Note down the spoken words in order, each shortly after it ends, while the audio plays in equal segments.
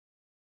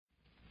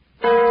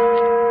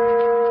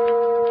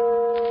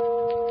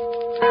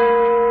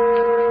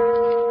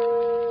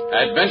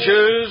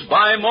Adventures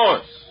by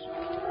Morse.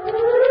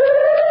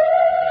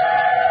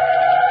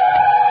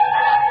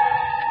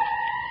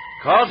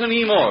 Carlton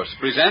E. Morse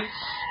presents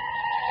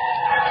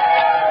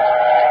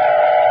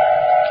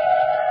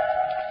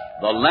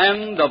The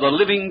Land of the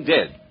Living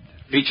Dead,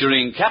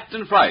 featuring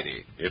Captain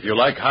Friday. If you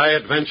like high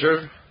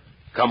adventure,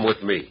 come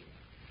with me.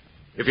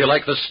 If you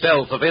like the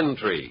stealth of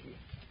intrigue,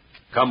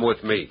 come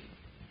with me.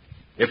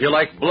 If you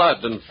like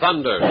blood and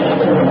thunder,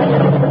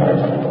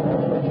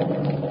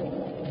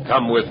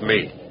 come with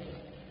me.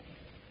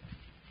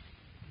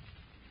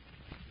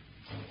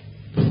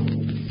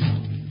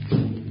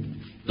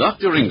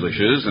 Dr.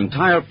 English's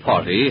entire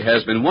party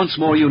has been once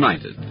more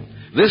united,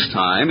 this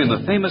time in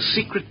the famous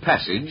secret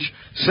passage,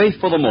 safe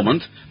for the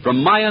moment,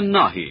 from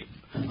Nahib,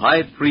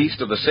 high priest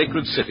of the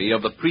sacred city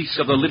of the priests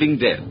of the living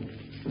dead.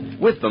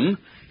 With them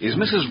is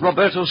Mrs.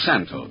 Roberto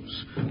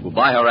Santos, who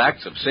by her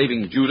acts of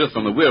saving Judith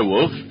from the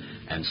werewolf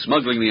and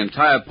smuggling the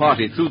entire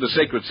party through the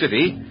sacred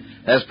city,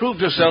 has proved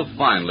herself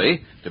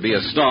finally to be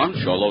a staunch,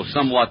 although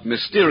somewhat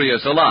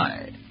mysterious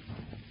ally.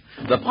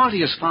 The party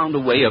has found a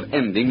way of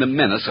ending the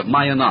menace of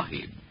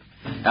Nahib.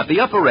 At the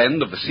upper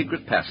end of the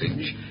secret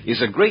passage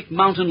is a great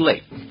mountain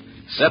lake,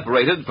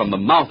 separated from the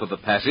mouth of the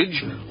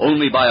passage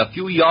only by a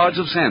few yards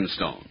of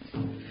sandstone.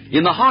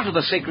 In the heart of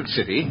the sacred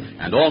city,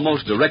 and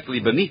almost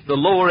directly beneath the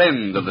lower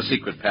end of the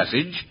secret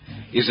passage,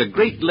 is a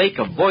great lake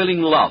of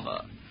boiling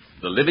lava,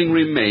 the living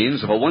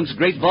remains of a once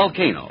great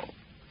volcano.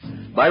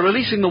 By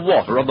releasing the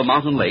water of the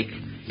mountain lake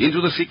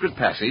into the secret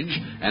passage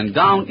and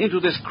down into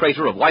this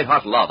crater of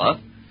white-hot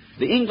lava,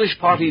 the English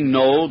party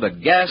know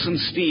that gas and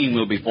steam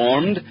will be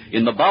formed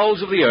in the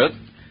bowels of the earth,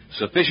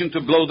 sufficient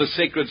to blow the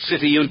sacred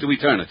city into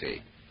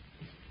eternity.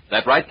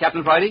 That right,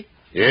 Captain Friday?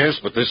 Yes,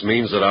 but this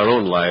means that our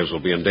own lives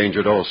will be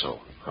endangered also.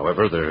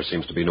 However, there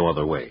seems to be no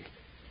other way.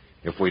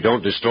 If we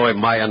don't destroy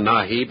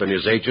Nahib and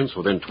his agents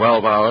within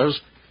 12 hours,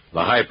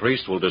 the high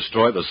priest will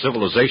destroy the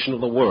civilization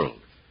of the world.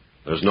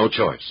 There's no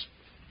choice.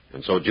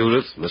 And so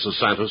Judith, Mrs.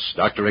 Santos,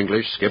 Dr.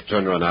 English, Skip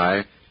Turner, and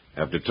I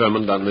have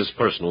determined on this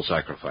personal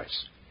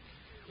sacrifice.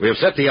 We have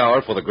set the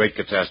hour for the great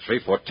catastrophe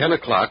for 10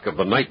 o'clock of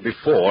the night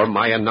before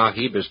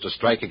Nahib is to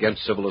strike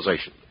against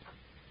civilization.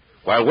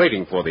 While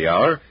waiting for the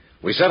hour,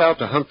 we set out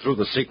to hunt through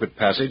the secret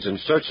passage in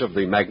search of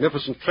the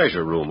magnificent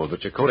treasure room of the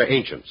Chakotay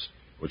ancients,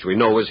 which we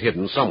know is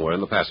hidden somewhere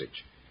in the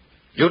passage.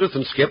 Judith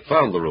and Skip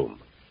found the room.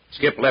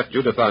 Skip left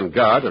Judith on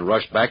guard and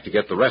rushed back to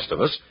get the rest of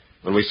us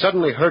when we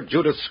suddenly heard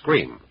Judith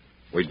scream.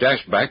 We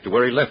dashed back to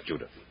where he left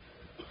Judith.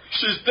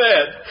 She's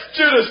dead.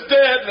 Judith's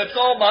dead, and it's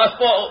all my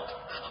fault.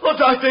 Oh,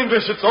 Dr.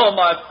 English, it's all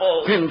my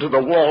fault. Pinned to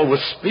the wall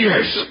with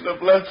spears. I shouldn't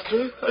have left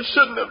her. I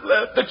shouldn't have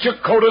left. The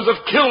Chakotas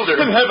have killed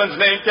her. In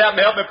heaven's name, Captain,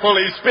 help me pull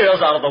these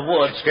spears out of the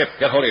wood. Skip,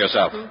 get hold of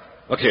yourself.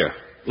 Look here.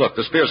 Look,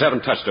 the spears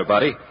haven't touched her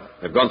body.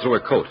 They've gone through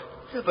her coat.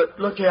 Yeah, but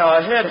look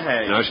how her head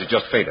hangs. No, she's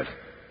just fainted.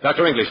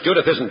 Dr. English,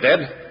 Judith isn't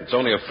dead. It's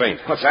only a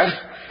faint. What's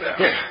that?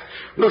 Here,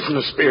 loosen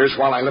the spears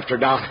while I lift her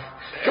down.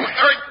 Come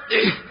on.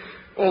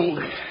 Oh,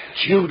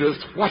 Judith,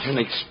 what an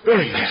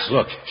experience.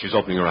 Look, she's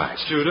opening her eyes.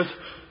 Judith,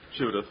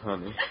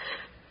 honey.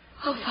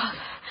 Oh,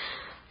 Father.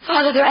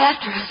 Father, they're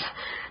after us.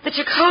 The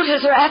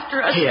Chakotas are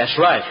after us. Hey, that's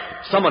right.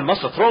 Someone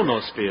must have thrown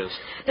those spears.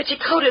 The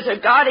Chakotas are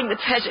guarding the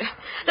treasure.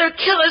 They'll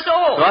kill us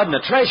all. Guarding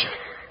the treasure?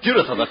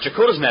 Judith, are the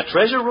Chakotas in that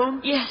treasure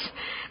room? Yes.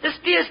 The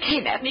spears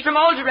came at me from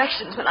all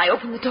directions when I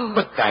opened the door.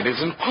 But that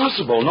is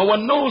impossible. No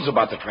one knows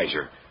about the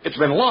treasure. It's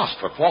been lost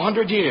for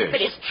 400 years.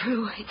 But it's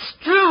true. It's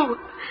true.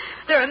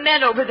 There are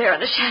men over there in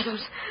the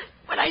shadows.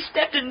 When I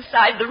stepped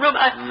inside the room,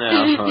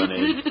 Now,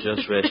 honey,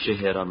 just rest your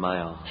head on my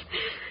arm.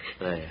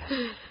 There.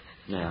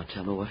 Now,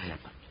 tell me what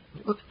happened.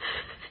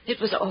 It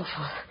was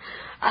awful.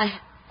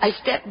 I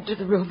stepped into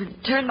the room and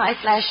turned my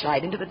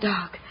flashlight into the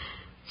dark.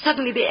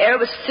 Suddenly the air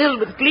was filled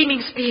with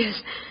gleaming spears.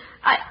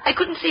 I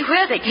couldn't see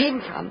where they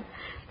came from.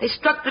 They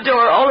struck the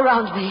door all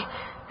around me,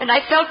 and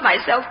I felt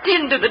myself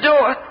pinned to the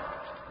door.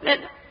 Then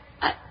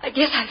I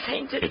guess I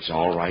fainted. It's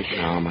all right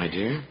now, my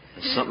dear.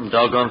 There's something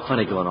doggone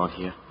funny going on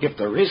here. If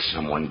there is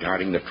someone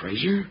guarding the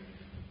treasure,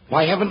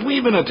 why haven't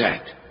we been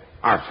attacked?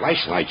 Our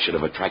flashlight should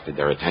have attracted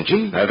their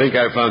attention. I think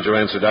I found your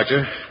answer,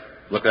 Doctor.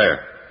 Look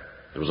there.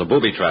 It was a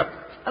booby trap.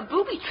 A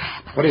booby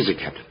trap? What is it,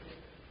 Captain?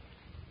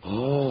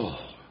 Oh,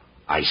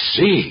 I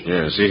see.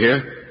 Yeah, see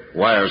here?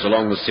 Wires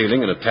along the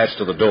ceiling and attached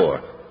to the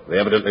door. They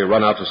evidently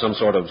run out to some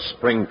sort of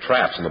spring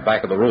traps in the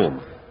back of the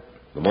room.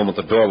 The moment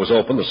the door was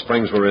opened, the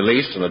springs were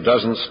released, and a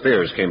dozen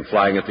spears came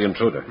flying at the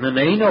intruder. And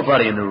there ain't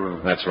nobody in the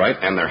room. That's right.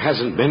 And there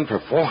hasn't been for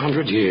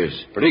 400 years.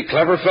 Pretty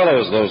clever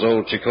fellows, those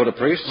old Chakota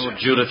priests. Oh,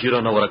 Judith, you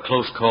don't know what a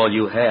close call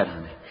you had,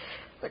 honey.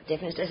 What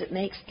difference does it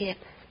make, Skip?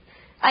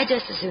 I'd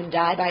just as soon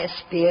die by a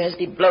spear as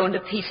be blown to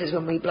pieces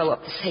when we blow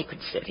up the sacred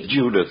city.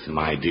 Judith,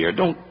 my dear,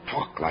 don't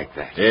talk like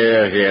that.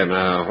 Here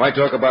now. Why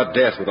talk about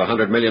death with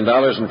 $100 million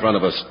in front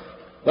of us?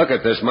 Look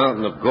at this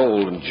mountain of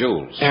gold and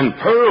jewels. And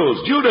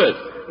pearls,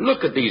 Judith.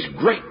 Look at these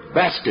great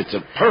baskets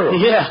of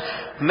pearls.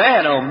 Yeah.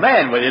 Man, oh,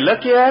 man, will you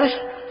look at it?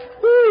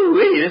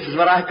 Woo-wee, this is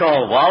what I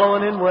call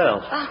wallowing in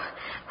wealth. Oh,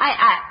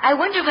 I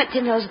wonder what's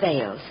in those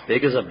bales.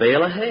 Big as a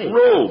bale of hay.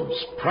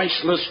 Robes.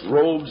 Priceless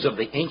robes of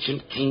the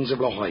ancient kings of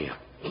La Jolla.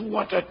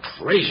 What a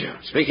treasure.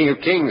 Speaking of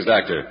kings,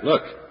 Doctor,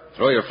 look.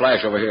 Throw your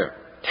flash over here.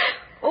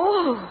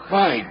 Oh.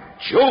 By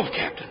Jove,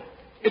 Captain.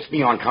 It's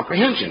beyond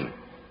comprehension.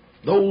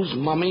 Those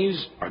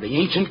mummies are the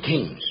ancient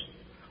kings.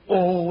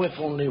 Oh, if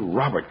only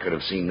Robert could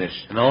have seen this.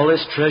 And all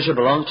this treasure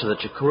belongs to the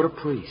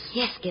Chakotay priests.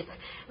 Yes, Skip.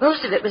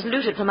 Most of it was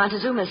looted from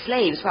Montezuma's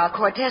slaves while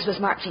Cortez was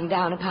marching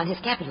down upon his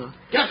capital.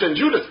 Captain,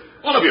 Judith,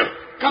 all of you,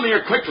 come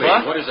here quickly.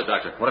 What is it,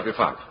 Doctor? What have you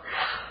found?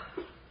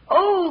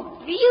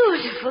 Oh,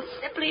 beautiful,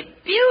 simply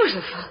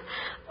beautiful.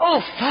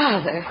 Oh,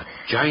 Father. A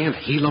giant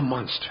Gila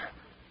monster.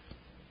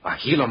 A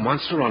Gila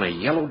monster on a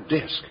yellow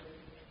disc.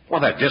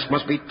 Well, that disc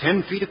must be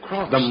 10 feet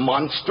across. The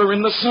monster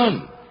in the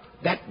sun.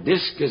 That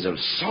disc is of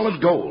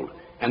solid gold,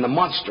 and the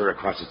monster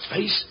across its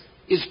face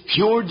is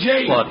pure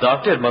jade. Well,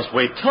 Doctor, it must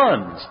weigh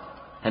tons.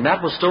 And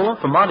that was stolen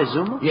from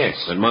Montezuma? Yes.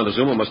 Then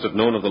Montezuma must have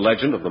known of the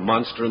legend of the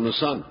monster in the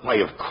sun. Why,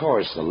 of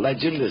course, the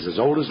legend is as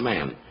old as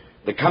man.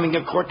 The coming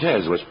of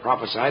Cortez was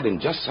prophesied in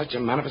just such a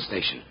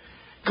manifestation.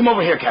 Come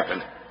over here,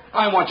 Captain.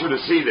 I want you to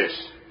see this.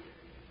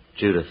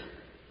 Judith.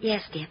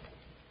 Yes, Skip.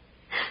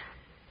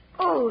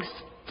 Oh,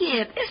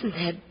 Skip, isn't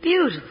that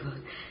beautiful?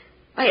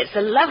 Why, it's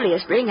the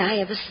loveliest ring I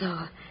ever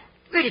saw.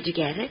 Where did you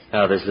get it?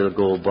 Out of this little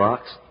gold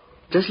box.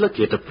 Just look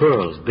at the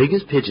pearls, big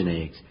as pigeon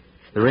eggs.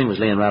 The ring was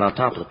laying right on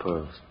top of the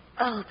pearls.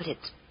 Oh, but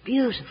it's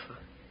beautiful.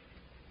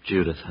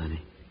 Judith,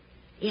 honey.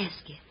 Yes,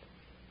 Skip.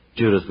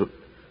 Judith,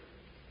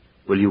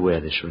 will you wear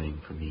this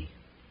ring for me?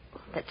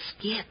 But,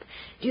 Skip,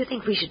 do you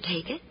think we should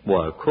take it?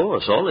 Why, of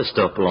course. All this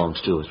stuff belongs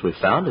to us. We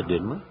found it,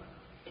 didn't we?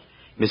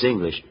 Miss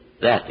English,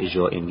 that is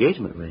your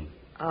engagement ring.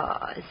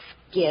 Oh,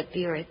 Skip,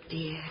 you're a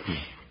dear.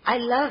 I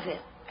love it.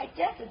 I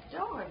just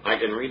adore it. I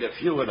can read a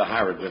few of the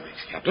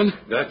hieroglyphics, Captain.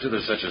 Doctor,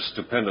 there's such a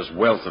stupendous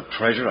wealth of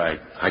treasure,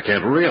 I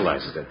can't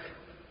realize it.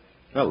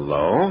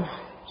 Hello.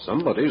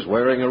 Somebody's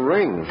wearing a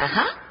ring.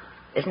 Uh-huh.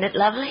 Isn't it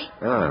lovely?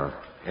 Ah.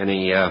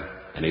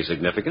 Any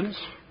significance?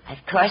 Of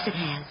course it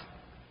has.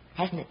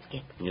 Hasn't it,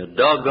 Skip? You're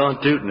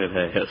doggone tootin'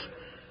 it has.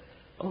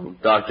 Oh,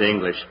 Dr.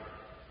 English,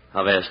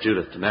 I've asked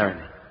Judith to marry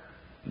me.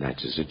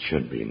 That's as it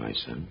should be, my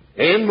son.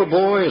 And, my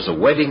boy, as a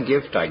wedding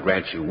gift, I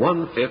grant you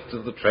 1/5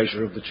 of the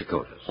treasure of the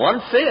Chakotas.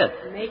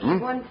 1/5? Make it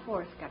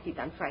 1/4,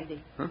 Capitan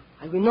Friday. Huh?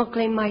 I will not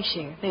claim my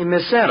share. Hey,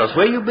 Miss Santos,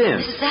 where you been?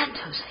 Mrs.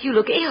 Santos, you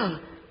look ill.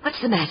 What's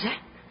the matter?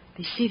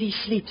 The city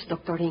sleeps,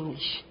 Dr.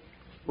 English.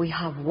 We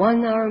have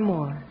 1 hour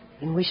more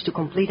in which to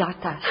complete our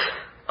task.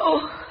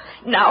 Oh,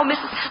 now,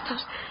 Mrs.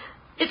 Santos,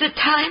 is it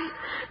time?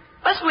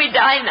 Must we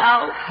die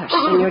now?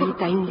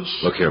 Senorita English.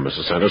 Look here,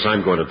 Mrs. Santos,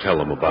 I'm going to tell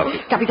them about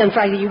it. Capitan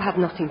Friday, you have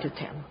nothing to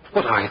tell.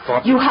 But I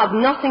thought... You have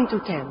nothing to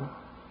tell.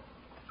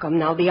 Come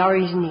now, the hour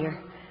is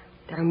near.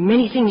 There are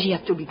many things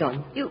yet to be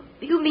done. You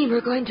mean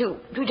we're going to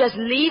just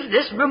leave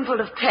this room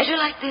full of treasure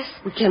like this?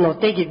 We cannot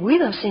take it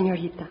with us,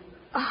 Senorita.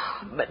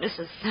 Oh, but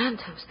Mrs.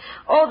 Santos,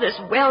 all this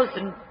wealth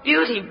and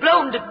beauty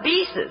blown to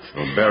pieces.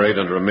 We're buried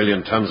under 1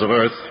 million tons of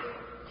earth.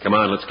 Come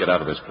on, let's get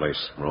out of this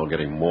place. We're all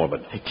getting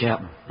morbid. Hey,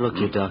 Captain, look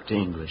here, Dr.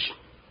 English.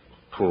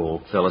 Poor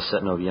old fella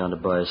sitting over yonder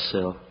by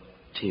himself.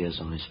 Tears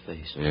on his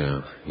face.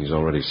 Yeah, he's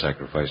already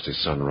sacrificed his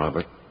son,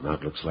 Robert. Now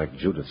it looks like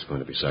Judith's going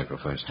to be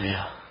sacrificed.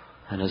 Yeah,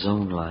 and his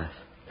own life.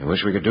 I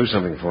wish we could do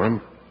something for him,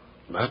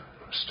 but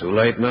it's too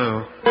late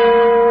now.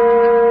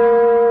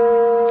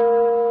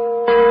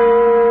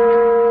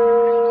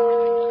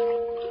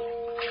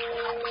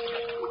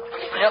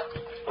 Yep,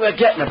 we're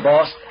getting it,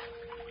 boss.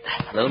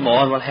 A little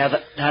more and we'll have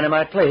that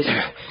dynamite place.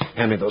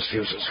 Hand me those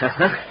fuses.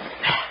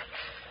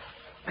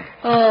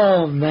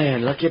 Oh,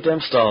 man, look at them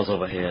stars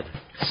overhead.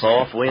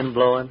 Soft wind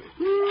blowing.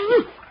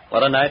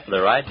 What a night for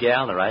the right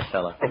gal and the right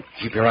fella. Oh,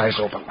 keep your eyes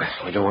open.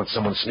 We don't want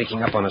someone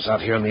sneaking up on us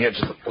out here on the edge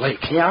of the lake.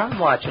 Yeah, I'm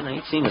watching. I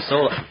ain't seen a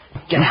soul.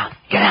 Get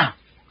down.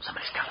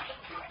 Somebody's coming.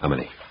 How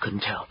many?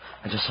 Couldn't tell.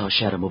 I just saw a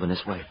shadow moving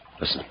this way.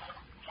 Listen.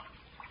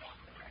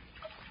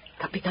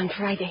 Capitan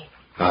Friday.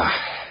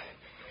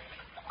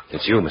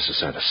 It's you, Mrs.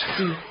 Santos.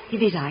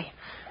 It is I.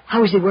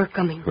 How is the work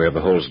coming? We have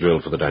the holes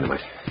drilled for the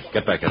dynamite.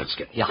 Get back at it,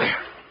 Skip. Yeah. There.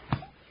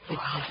 You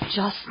have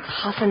just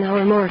half an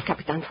hour more,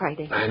 Capitan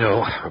Friday. I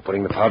know. We're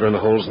putting the powder in the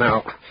holes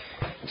now.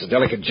 It's a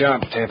delicate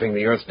job tamping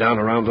the earth down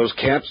around those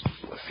caps.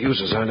 The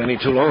fuses aren't any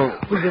too long.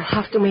 We will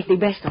have to make the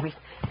best of it.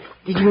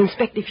 Did you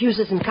inspect the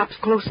fuses and caps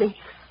closely?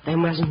 There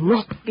must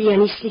not be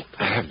any slip.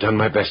 I have done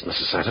my best,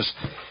 Mrs. Santos.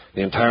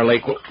 The entire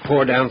lake will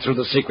pour down through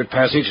the secret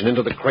passage and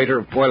into the crater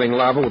of boiling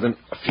lava within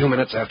a few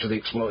minutes after the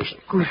explosion.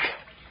 Good.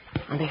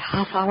 And a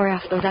half hour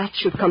after that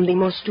should come the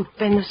most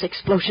stupendous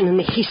explosion in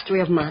the history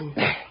of man.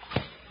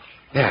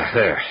 Yeah,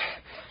 there.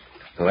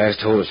 The last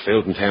hole is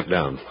filled and tamped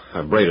down.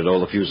 I've braided all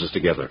the fuses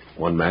together.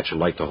 One match will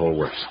light the whole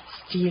works.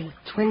 Still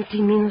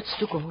 20 minutes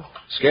to go.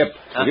 Skip,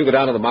 will you go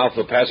down to the mouth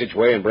of the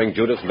passageway and bring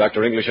Judith and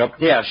Dr. English up?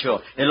 Yeah,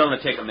 sure. It'll only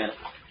take a minute.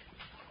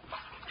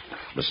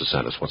 Mrs.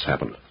 Santos, what's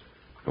happened?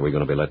 Are we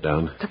going to be let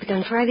down?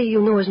 Capitan Friday, you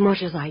know as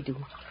much as I do.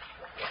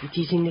 It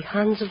is in the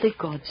hands of the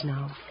gods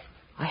now.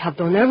 I have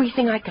done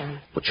everything I can.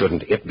 But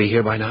shouldn't it be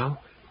here by now?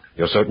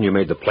 You're certain you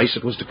made the place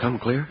it was to come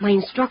clear? My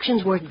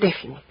instructions were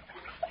definite.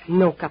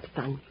 No,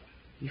 Capitan.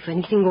 If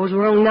anything goes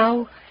wrong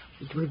now,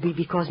 it will be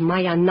because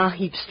Maya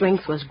Nahib's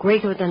strength was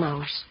greater than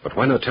ours. But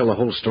why not tell the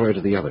whole story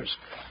to the others?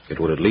 It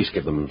would at least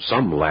give them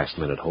some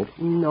last-minute hope.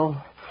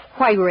 No.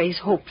 Why raise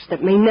hopes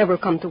that may never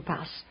come to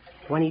pass?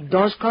 When it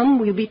does come,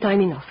 will be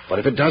time enough. But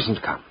if it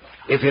doesn't come?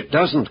 If it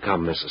doesn't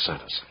come, Mrs.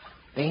 Santos?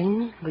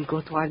 Then we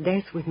go to our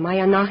death with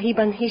Maya Nahib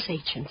and his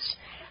agents.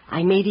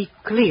 I made it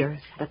clear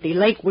that the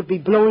lake would be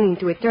blown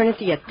into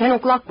eternity at 10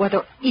 o'clock,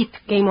 whether it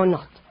came or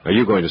not. Are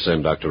you going to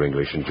send Dr.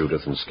 English and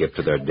Judith and Skip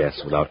to their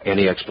deaths without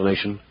any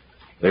explanation?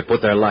 They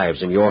put their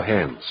lives in your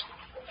hands.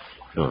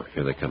 Oh,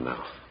 here they come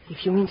now.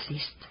 If you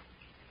insist,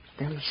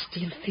 there is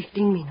still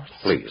 15 minutes.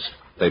 Please,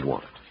 they'd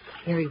want it.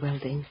 Very well,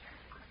 then.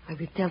 I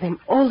will tell them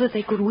all that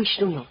they could wish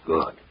to know.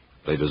 Good.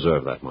 They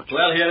deserve that much.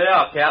 Well, here they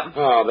are, Captain.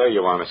 Oh, there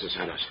you are, Mrs.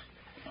 Santos.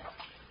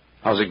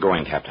 How's it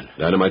going, Captain?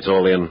 Dynamite's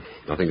all in.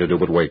 Nothing to do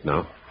but wait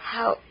now.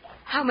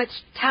 How much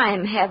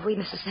time have we,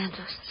 Mrs.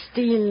 Santos?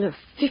 Still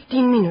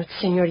 15 minutes,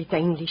 Senorita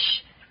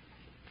English.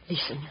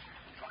 Listen,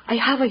 I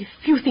have a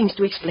few things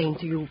to explain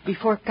to you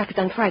before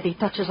Capitan Friday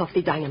touches off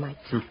the dynamite.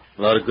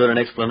 A lot of good an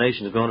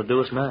explanation is going to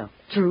do us now.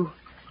 True.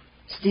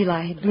 Still,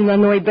 I do not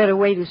know a better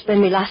way to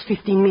spend the last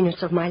 15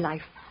 minutes of my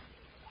life.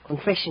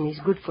 Confession is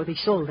good for the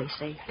soul, they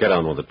say. Get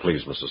on with it,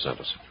 please, Mrs.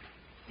 Santos.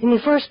 In the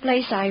first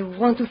place, I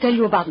want to tell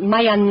you about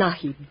Maya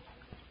Nahib.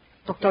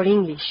 Dr.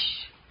 English,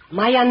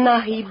 Maya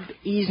Nahib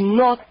is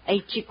not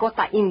a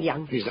Chicota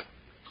Indian. He's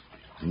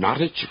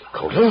not a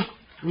Chicota?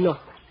 No.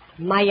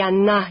 Maya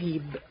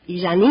Nahib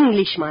is an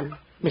Englishman.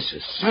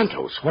 Mrs.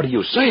 Santos, what are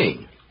you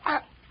saying?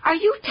 Are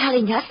you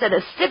telling us that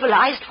a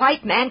civilized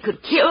white man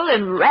could kill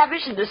and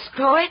ravish and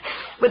destroy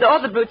with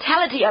all the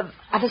brutality of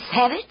a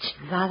savage?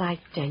 That I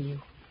tell you.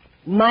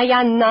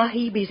 Maya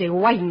Nahib is a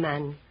white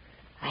man.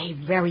 A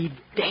very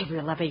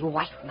devil of a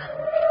white man.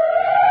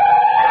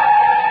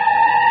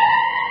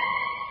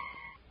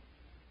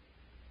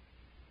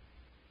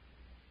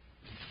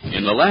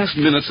 In the last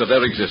minutes of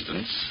their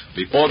existence,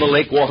 before the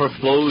lake water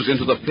flows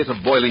into the pit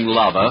of boiling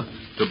lava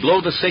to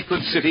blow the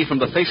sacred city from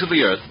the face of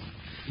the earth,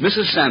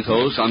 Mrs.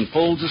 Santos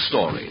unfolds a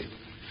story.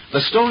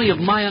 The story of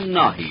Maya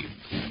Nahib,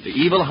 the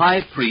evil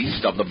high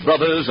priest of the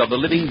Brothers of the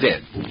Living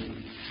Dead.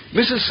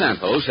 Mrs.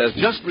 Santos has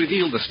just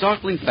revealed the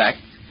startling fact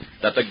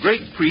that the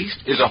great priest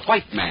is a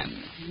white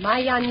man.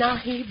 Maya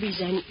Nahib is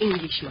an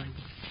Englishman.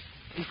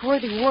 Before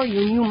the war,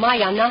 you knew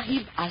Maya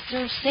Nahib as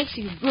Sir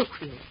Cecil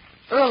Brookfield,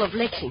 Earl of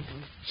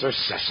Lexington. Sir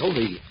Cecil,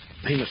 the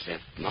famous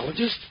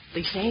ethnologist?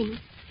 The same.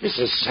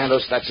 Mrs.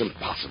 Santos, that's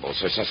impossible.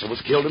 Sir Cecil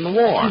was killed in the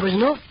war. He was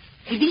not.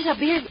 He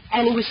disappeared,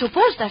 and it was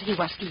supposed that he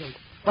was killed.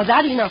 But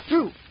that is not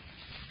true.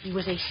 He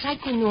was a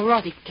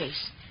psychoneurotic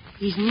case.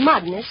 His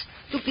madness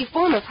took the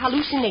form of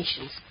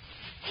hallucinations.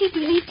 He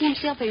believed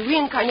himself a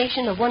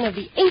reincarnation of one of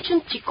the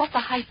ancient Chicota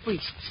high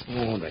priests.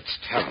 Oh, that's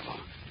terrible.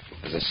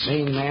 As a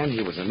sane man,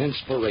 he was an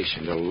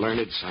inspiration to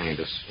learned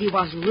scientists. He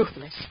was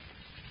ruthless.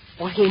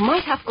 Or he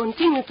might have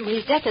continued to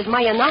his death as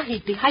Maya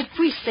Nahib, the high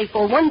priest, save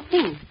for one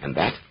thing. And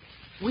that?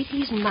 With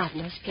his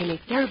madness came a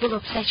terrible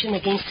obsession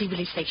against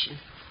civilization.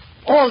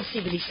 All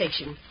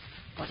civilization,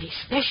 but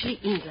especially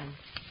England.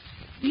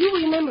 Do you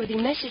remember the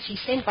message he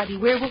sent by the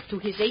werewolf to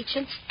his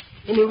agents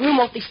in the room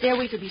off the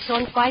stairway to the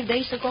sun 5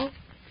 days ago?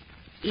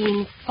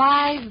 In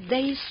 5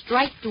 days,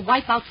 strike to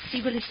wipe out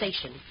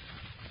civilization.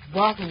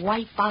 But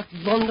wipe out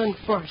London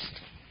first.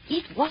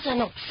 It was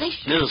an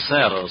obsession. Mrs.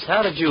 Santos,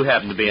 how did you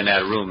happen to be in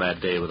that room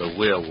that day with a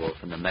werewolf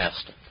and the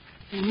master?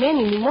 The men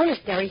in the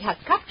monastery had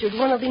captured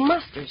one of the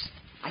masters.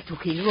 I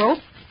took his robe,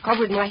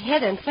 covered my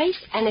head and face,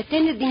 and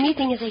attended the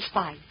meeting as a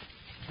spy.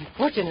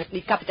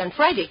 Unfortunately, Captain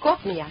Friday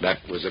caught me at it.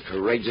 That was a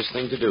courageous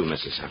thing to do,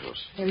 Mrs. Santos.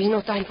 There is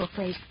no time for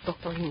praise,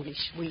 Dr. English.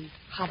 We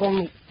have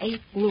only 8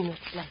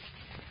 minutes left.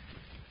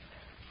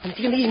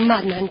 Until this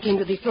madman came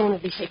to the throne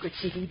of the sacred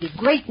city, the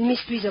great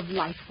mysteries of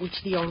life which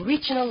the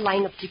original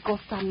line of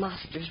Chicota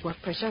masters were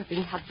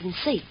preserving had been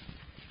saved.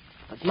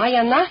 But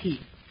Maya Nahib,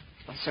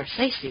 or Sir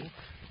Cecil,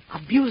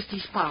 abused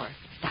his power.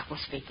 That was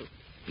fatal.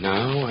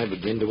 Now I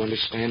begin to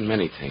understand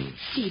many things.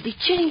 See, the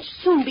change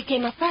soon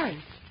became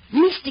apparent.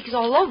 Mystics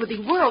all over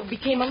the world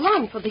became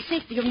alarmed for the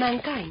safety of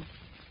mankind.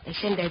 They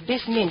sent their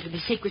best men to the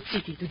sacred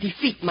city to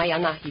defeat Maya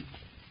Nahib.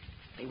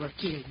 They were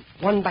killed,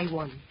 one by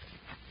one.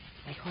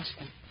 My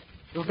husband,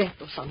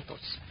 Roberto Santos.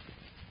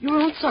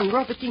 Your own son,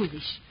 Robert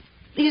English.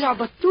 These are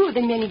but 2 of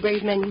the many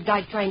brave men who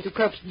died trying to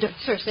curb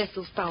Sir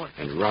Cecil's power.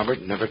 And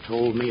Robert never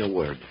told me a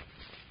word.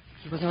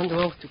 He was under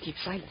oath to keep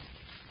silent.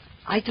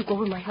 I took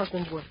over my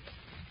husband's work.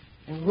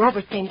 And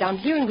Robert came down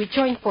here and we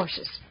joined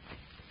forces.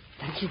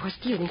 Then he was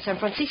killed in San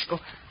Francisco.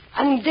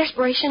 And in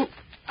desperation,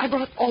 I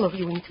brought all of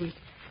you into it.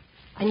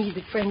 I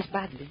needed friends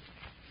badly.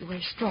 You were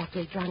a straw to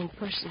a drowning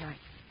person. I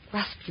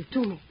grasped you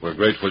to me. We're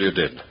grateful you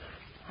did.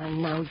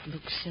 And now it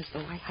looks as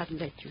though I had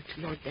led you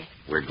to your death.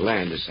 We're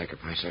glad to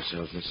sacrifice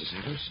ourselves, Mrs.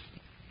 Santos.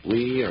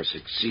 We are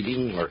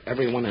succeeding where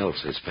everyone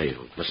else has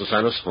failed. Mrs.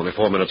 Santos, only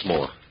 4 minutes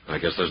more. I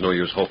guess there's no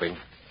use hoping.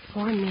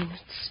 4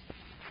 minutes.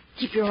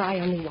 Keep your eye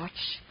on the watch.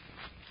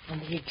 On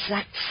the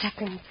exact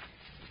second,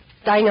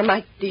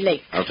 dynamite the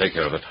lake. I'll take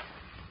care of it.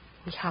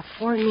 We have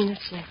 4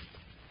 minutes left.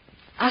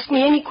 Ask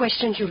me any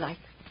questions you like.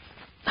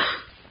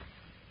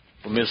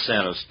 Well, Miss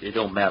Santos, it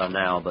don't matter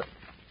now, but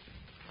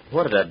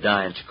what did that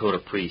dying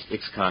Chakotay priest,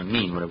 Ixcon,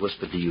 mean when he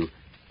whispered to you,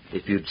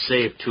 if you'd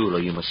save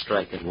Tula, you must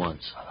strike at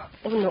once?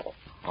 Oh, no.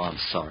 Oh, I'm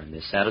sorry,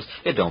 Miss Santos.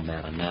 It don't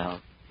matter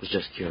now. It was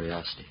just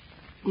curiosity.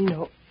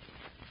 No.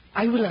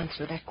 I will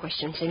answer that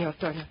question, Senor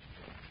Turner.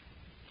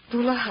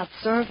 Tula had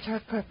served her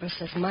purpose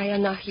as Maya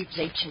Nahib's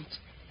agent.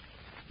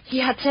 He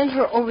had sent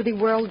her over the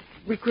world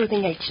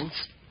recruiting agents,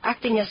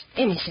 acting as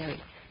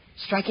emissary,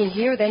 striking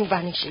here, then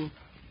vanishing,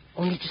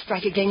 only to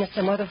strike again at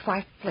some other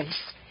far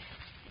place.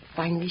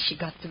 Finally, she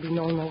got to be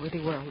known over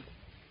the world.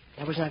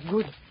 That was not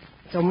good.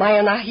 So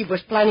Maya Nahib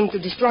was planning to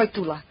destroy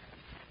Tula.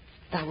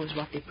 That was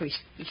what the priest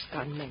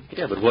Iskan meant.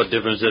 Yeah, but what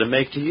difference did it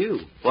make to you?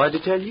 Why'd they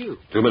tell you?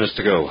 2 minutes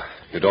to go.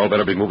 You'd all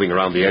better be moving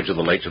around the edge of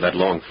the lake to that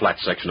long, flat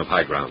section of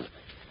high ground.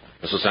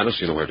 Mrs. Santos,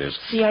 you know where it is.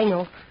 See, I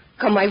know.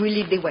 Come, I will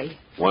lead the way.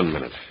 1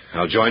 minute.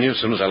 I'll join you as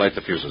soon as I light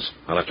the fuses.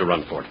 I'll have to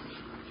run for it.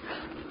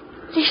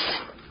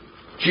 Listen.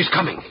 She's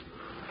coming.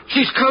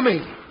 She's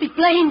coming. The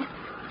plane,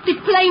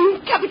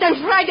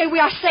 Captain Friday, we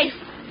are safe.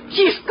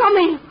 She is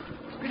coming.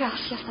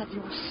 Gracias a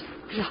Dios.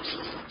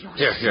 Gracias a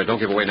Dios. Here, don't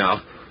give away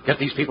now. Get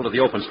these people to the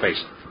open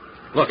space.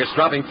 Look, it's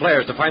dropping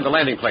flares to find the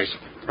landing place.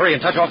 Hurry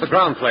and touch off the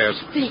ground flares.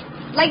 See,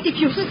 light the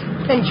fuses,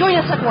 then join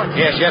us at once.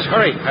 Yes,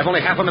 hurry. I've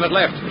only half a minute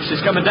left.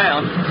 She's coming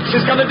down.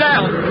 She's coming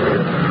down.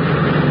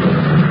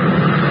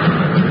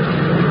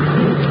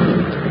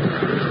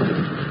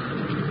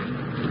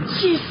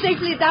 She's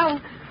safely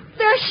down.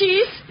 There she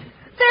is.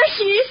 There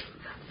she is.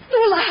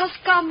 Tula has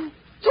come.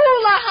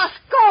 Tula has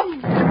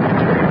come.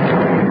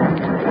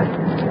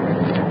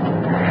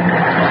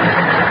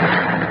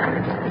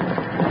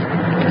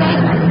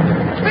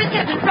 Where's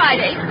Captain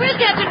Friday? Where's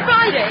Captain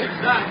Friday?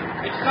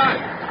 It's time.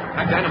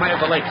 I've dynamited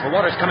the lake. The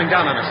water's coming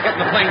down on us. Get in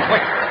the plane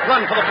quick.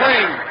 Run for the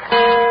plane.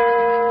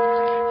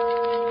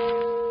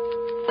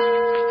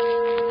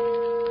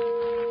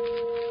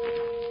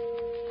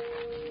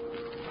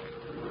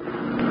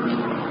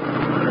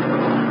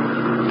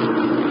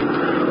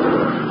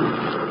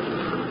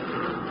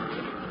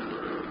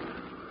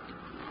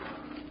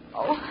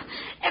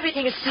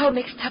 Everything is so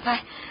mixed up.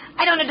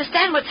 I don't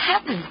understand what's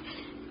happened.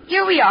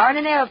 Here we are in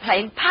an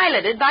airplane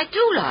piloted by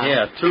Tula.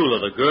 Yeah, Tula,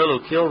 the girl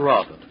who killed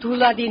Robert.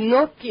 Tula did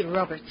not kill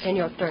Robert,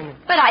 Senor Turner.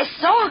 But I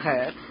saw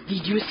her.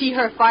 Did you see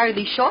her fire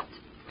the shot?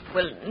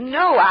 Well,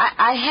 no,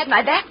 I had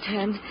my back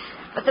turned.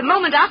 But the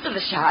moment after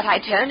the shot, I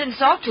turned and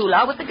saw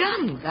Tula with the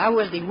gun. That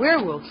was the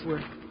werewolf's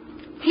work.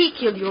 He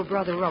killed your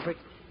brother Robert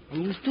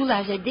and used Tula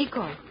as a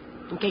decoy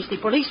in case the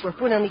police were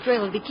put on the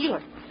trail of the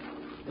killer.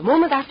 The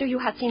moment after you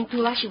had seen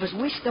Tula, she was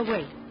whisked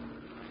away.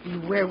 The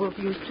werewolf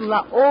used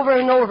Tula over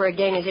and over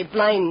again as a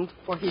blind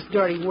for his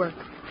dirty work.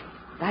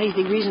 That is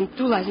the reason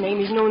Tula's name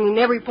is known in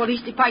every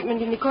police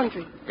department in the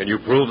country. Can you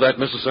prove that,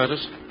 Mrs.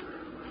 Santos?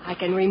 I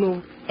can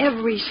remove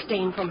every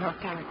stain from her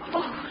character.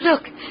 Oh,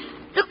 look.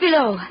 Look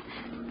below.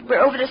 We're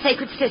over the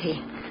sacred city.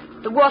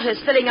 The water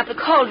is filling up the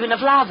cauldron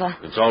of lava.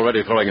 It's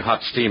already throwing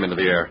hot steam into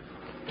the air.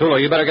 Tula,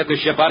 you better get this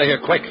ship out of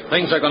here quick.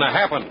 Things are going to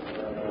happen.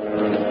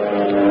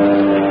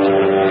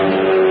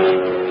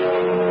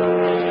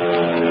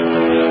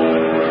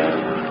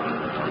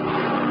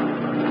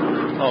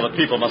 Oh, the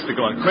people must be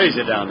going crazy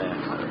down there.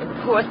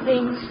 Poor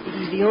things. It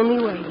is the only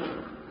way.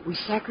 We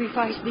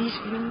sacrifice these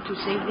few to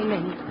save the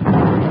many.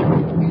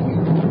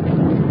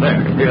 There,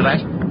 hear that?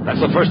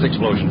 That's the first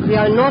explosion. We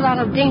are not out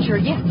of danger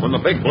yet. When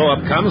the big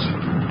blow-up comes...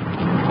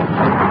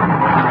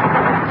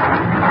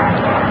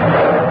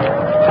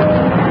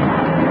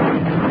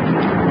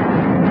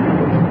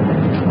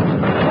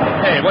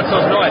 Hey, what's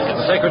those noises?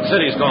 The sacred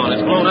city's gone.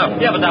 It's blown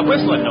up. Yeah, but that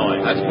whistling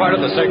noise. That's part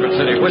of the sacred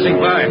city whizzing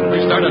by.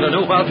 We started a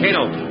new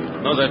volcano.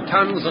 Those are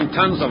tons and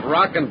tons of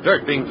rock and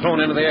dirt being thrown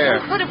into the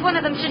air. What if one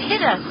of them should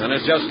hit us? And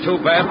it's just too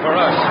bad for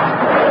us.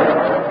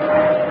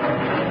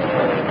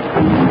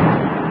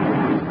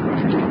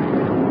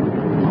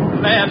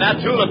 Man,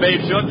 that Tula babe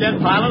sure can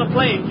pilot a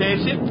plane,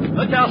 can't she?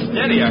 Look how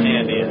steady her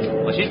hand is.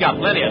 Well, she's got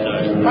plenty of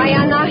nerve.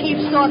 Maya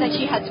Nahib saw that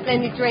she had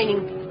splendid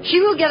training.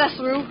 She will get us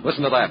through.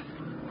 Listen to that.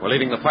 We're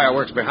leaving the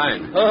fireworks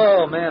behind.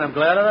 Oh, man, I'm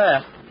glad of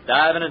that.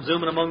 Diving and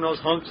zooming among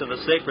those hunks of the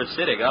sacred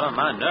city got on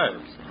my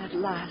nerves. At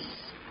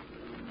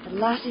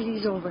last it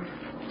is over.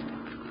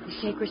 The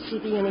sacred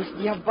city and its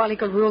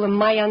diabolical rule of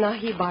Maya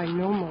Nahib are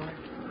no more.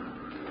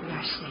 We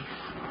are safe.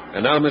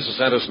 And now, Mrs.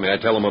 Santos, may I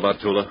tell them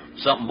about Tula?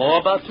 Something more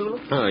about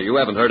Tula? You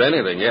haven't heard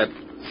anything yet.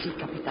 Si,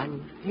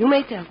 Capitan. You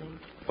may tell them.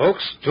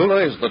 Folks,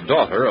 Tula is the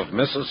daughter of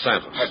Mrs.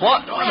 Santos.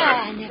 What?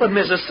 Man. But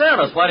Mrs.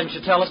 Santos, why didn't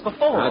you tell us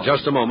before?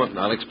 Just a moment, and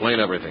I'll explain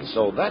everything.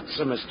 So that's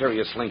a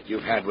mysterious link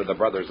you've had with the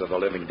brothers of the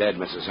living dead,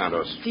 Mrs.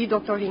 Santos. Si,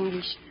 Dr.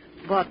 English.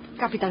 But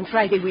Capitan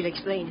Friday will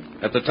explain.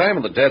 At the time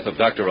of the death of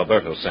Dr.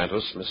 Roberto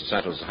Santos, Mrs.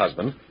 Santos'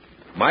 husband,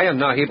 Maya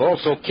Nahib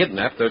also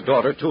kidnapped their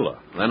daughter, Tula,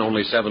 then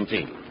only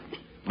 17.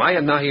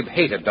 Maya Nahib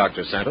hated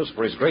Dr. Santos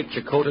for his great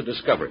Chakotay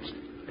discoveries,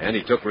 and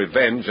he took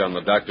revenge on the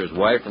doctor's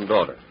wife and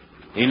daughter.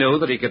 He knew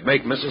that he could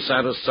make Mrs.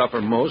 Santos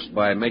suffer most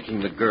by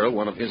making the girl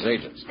one of his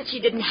agents. But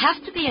she didn't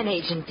have to be an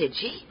agent, did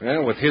she?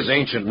 Well, with his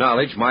ancient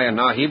knowledge, Maya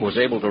Nahib was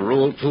able to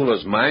rule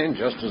Tula's mind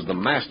just as the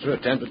master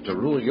attempted to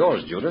rule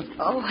yours, Judith.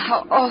 Oh,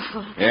 how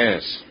awful.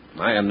 Yes.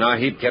 Maya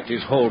Nahib kept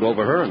his hold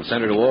over her and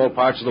sent her to all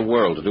parts of the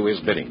world to do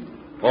his bidding.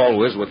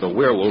 Always with the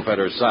werewolf at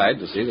her side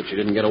to see that she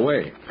didn't get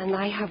away. And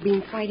I have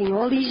been fighting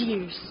all these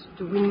years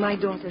to win my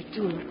daughter,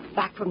 Tula,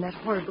 back from that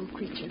horrible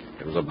creature.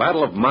 It was a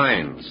battle of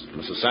minds.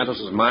 Mrs.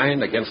 Santos's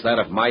mind against that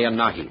of Maya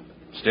Nahib.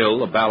 Still,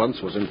 the balance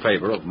was in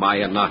favor of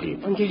Maya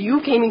Nahib. Until you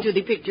came into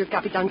the picture,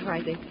 Capitan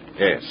Friday.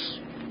 Yes.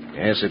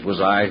 Yes, it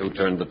was I who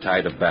turned the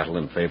tide of battle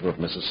in favor of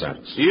Mrs.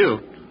 Santos. You?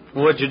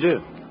 What'd you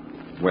do?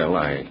 Well,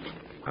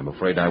 I'm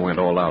afraid I went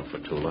all out for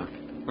Tula.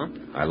 Huh?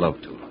 I love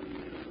Tula.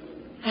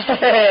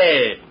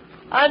 Hey!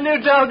 I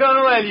knew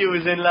doggone well you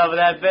was in love with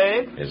that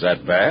babe. Is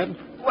that bad?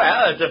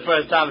 Well, it's the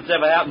first time it's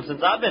ever happened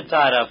since I've been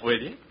tied up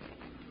with you.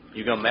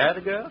 You gonna marry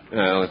the girl?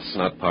 Well, it's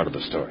not part of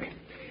the story.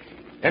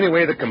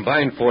 Anyway, the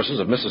combined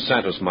forces of Mrs.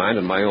 Santos' mind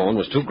and my own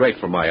was too great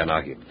for Maya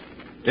Nahib.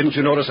 Didn't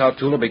you notice how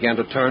Tula began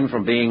to turn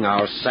from being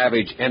our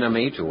savage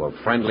enemy to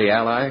a friendly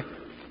ally?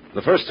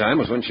 The first time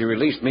was when she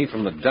released me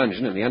from the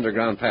dungeon in the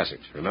underground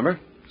passage, remember?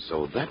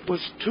 So that was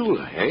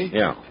Tula, eh?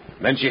 Yeah.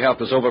 Then she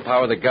helped us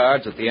overpower the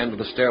guards at the end of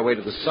the stairway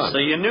to the sun. So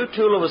you knew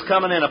Tula was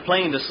coming in a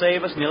plane to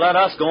save us, and you let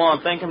us go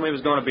on thinking we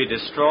was going to be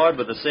destroyed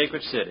with the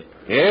sacred city.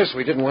 Yes,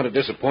 we didn't want to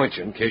disappoint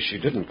you in case she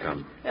didn't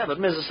come. Yeah, but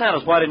Mrs.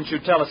 Santos, why didn't you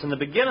tell us in the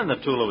beginning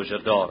that Tula was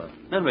your daughter?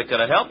 Then we could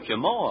have helped you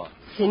more.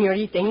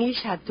 Senorita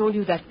English had told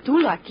you that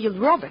Tula killed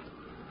Robert.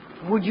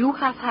 Would you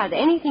have had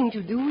anything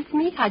to do with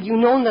me had you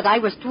known that I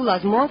was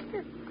Tula's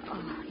mother?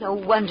 Oh, no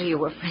wonder you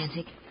were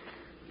frantic.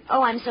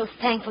 Oh, I'm so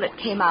thankful it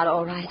came out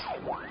all right.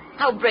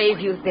 How brave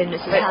you've been,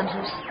 Mrs.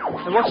 Santos.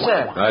 And what's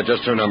that? I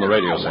just turned on the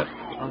radio set.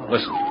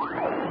 Listen.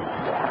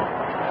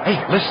 Hey,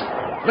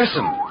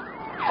 listen.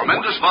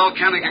 Tremendous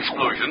volcanic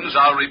explosions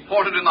are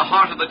reported in the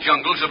heart of the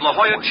jungles of La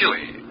Jolla,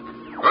 Chile.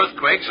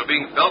 Earthquakes are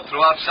being felt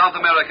throughout South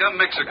America,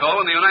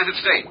 Mexico, and the United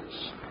States.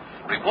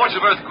 Reports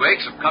of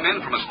earthquakes have come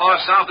in from as far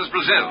south as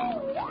Brazil.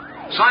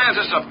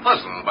 Scientists are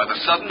puzzled by the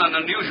sudden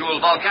and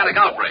unusual volcanic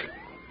outbreak.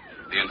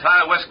 The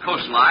entire west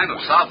coastline of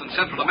South and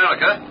Central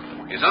America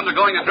is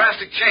undergoing a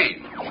drastic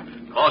change,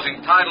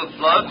 causing tidal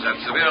floods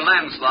and severe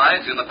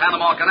landslides in the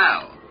Panama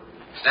Canal.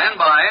 Stand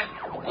by.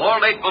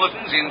 More late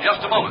bulletins in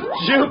just a moment.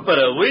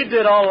 Jupiter, we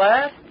did all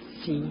that?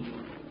 See,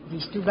 it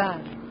is too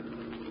bad.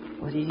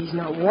 But it is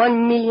not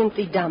 1/1,000,000th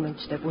the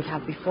damage that would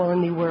have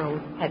befallen the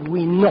world had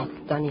we not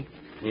done it.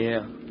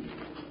 Yeah.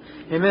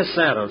 Hey, Miss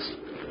Santos,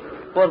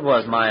 what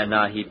was Maya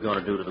Nahib going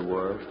to do to the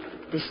world?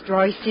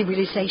 Destroy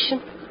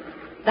civilization?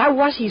 That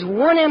was his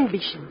one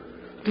ambition.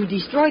 To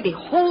destroy the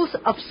whole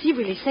of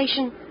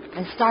civilization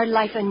and start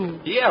life anew.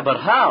 Yeah, but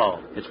how?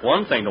 It's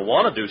one thing to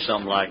want to do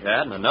something like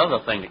that, and another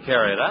thing to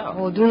carry it out.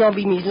 Oh, do not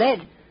be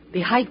misled.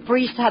 The high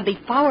priest had the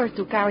power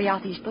to carry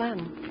out his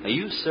plan. Are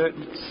you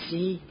certain?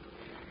 See,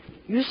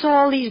 you saw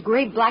all these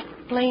great black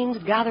planes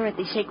gather at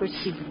the sacred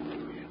city.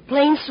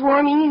 Planes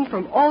swarming in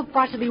from all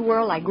parts of the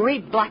world like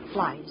great black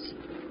flies.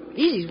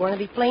 This is one of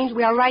the planes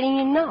we are riding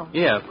in now.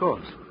 Yeah, of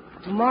course.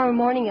 Tomorrow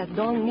morning at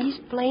dawn, these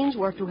planes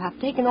were to have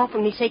taken off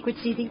from the sacred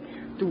city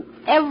to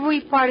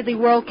every part of the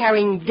world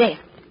carrying death.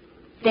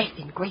 Death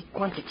in great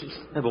quantities.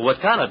 Yeah, but what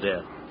kind of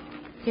death?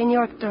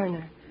 Senor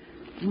Turner,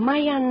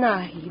 Maya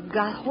Nahib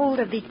got hold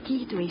of the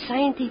key to a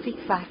scientific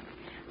fact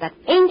that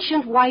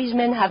ancient wise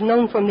men have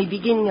known from the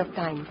beginning of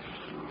time.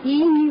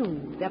 He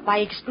knew that by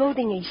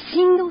exploding a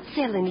single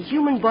cell in the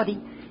human body,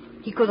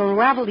 he could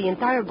unravel the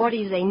entire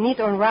body as a knit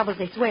unravels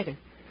a sweater.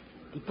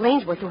 The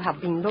planes were to have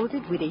been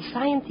loaded with a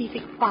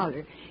scientific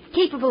powder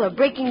capable of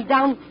breaking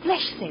down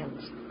flesh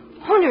cells.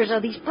 Hundreds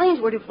of these planes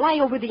were to fly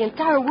over the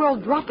entire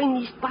world dropping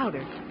this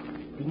powder.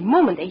 The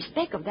moment a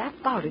speck of that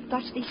powder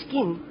touched the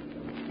skin,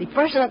 the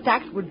person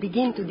attacked would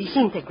begin to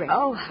disintegrate.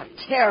 Oh, how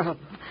terrible.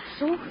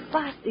 So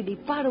fast did the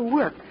powder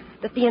work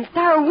that the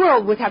entire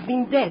world would have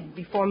been dead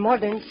before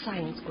modern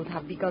science could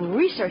have begun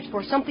research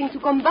for something to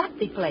combat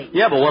the plague.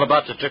 Yeah, but what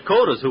about the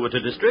Dakotas who were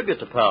to distribute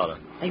the powder?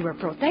 They were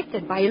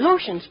protected by a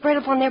lotion spread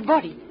upon their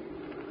body.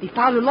 The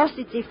powder lost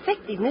its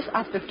effectiveness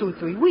after 2 or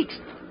 3 weeks.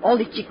 All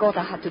the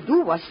Chicota had to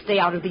do was stay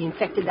out of the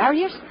infected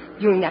areas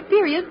during that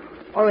period,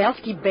 or else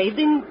keep bathed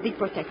in the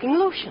protecting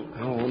lotion.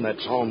 Oh,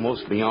 that's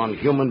almost beyond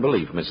human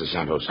belief, Mrs.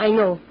 Santos. I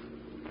know.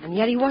 And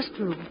yet it was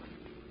true.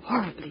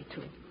 Horribly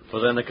true.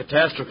 Well, then the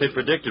catastrophe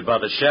predicted by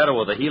the shadow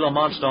of the Gila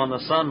monster on the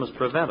sun was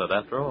prevented,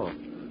 after all.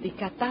 The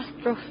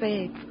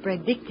catastrophe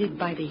predicted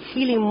by the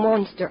Gila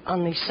monster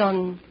on the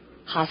sun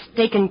has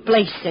taken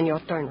place,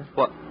 Senor Turner.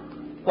 What?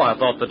 Why, I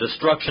thought the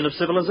destruction of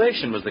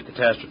civilization was the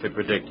catastrophe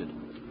predicted.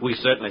 We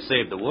certainly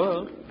saved the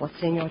world. But,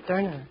 Senor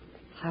Turner,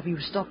 have you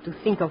stopped to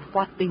think of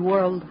what the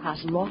world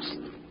has lost?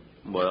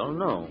 Well,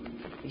 no.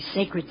 The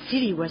sacred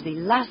city was the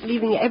last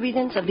living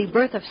evidence of the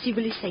birth of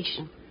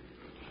civilization.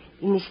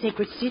 In the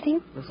sacred city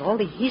was all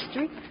the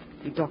history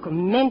The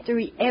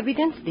documentary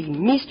evidence, the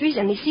mysteries,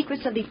 and the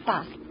secrets of the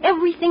past.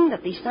 Everything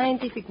that the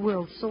scientific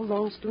world so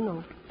longs to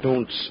know.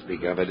 Don't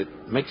speak of it.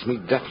 It makes me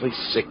deathly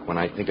sick when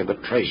I think of the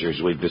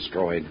treasures we've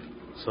destroyed.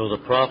 So the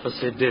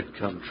prophecy did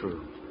come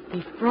true.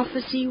 The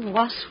prophecy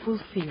was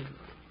fulfilled.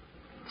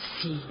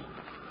 See,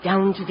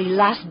 down to the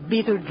last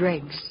bitter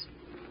dregs.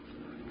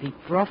 The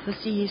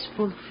prophecy is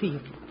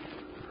fulfilled,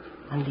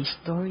 and the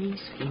story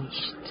is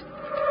finished.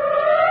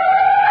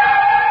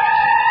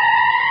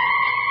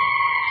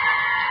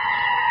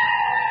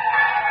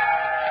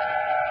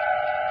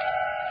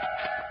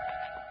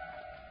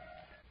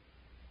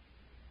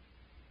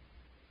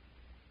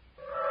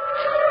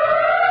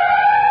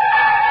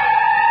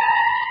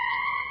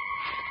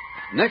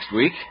 Next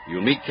week,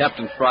 you'll meet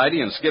Captain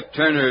Friday and Skip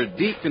Turner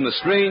deep in the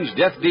strange,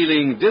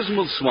 death-dealing,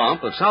 dismal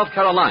swamp of South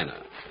Carolina.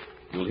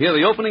 You'll hear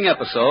the opening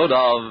episode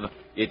of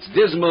It's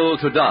Dismal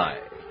to Die,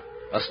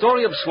 a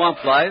story of swamp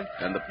life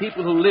and the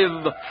people who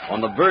live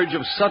on the verge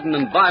of sudden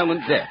and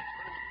violent death.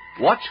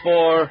 Watch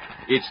for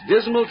It's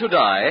Dismal to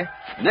Die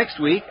next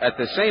week at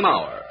the same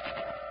hour.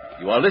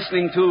 You are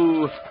listening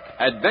to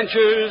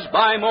Adventures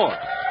by Morse.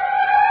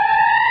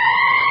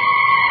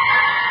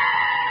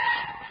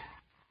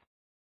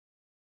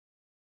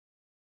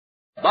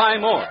 By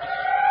Morse.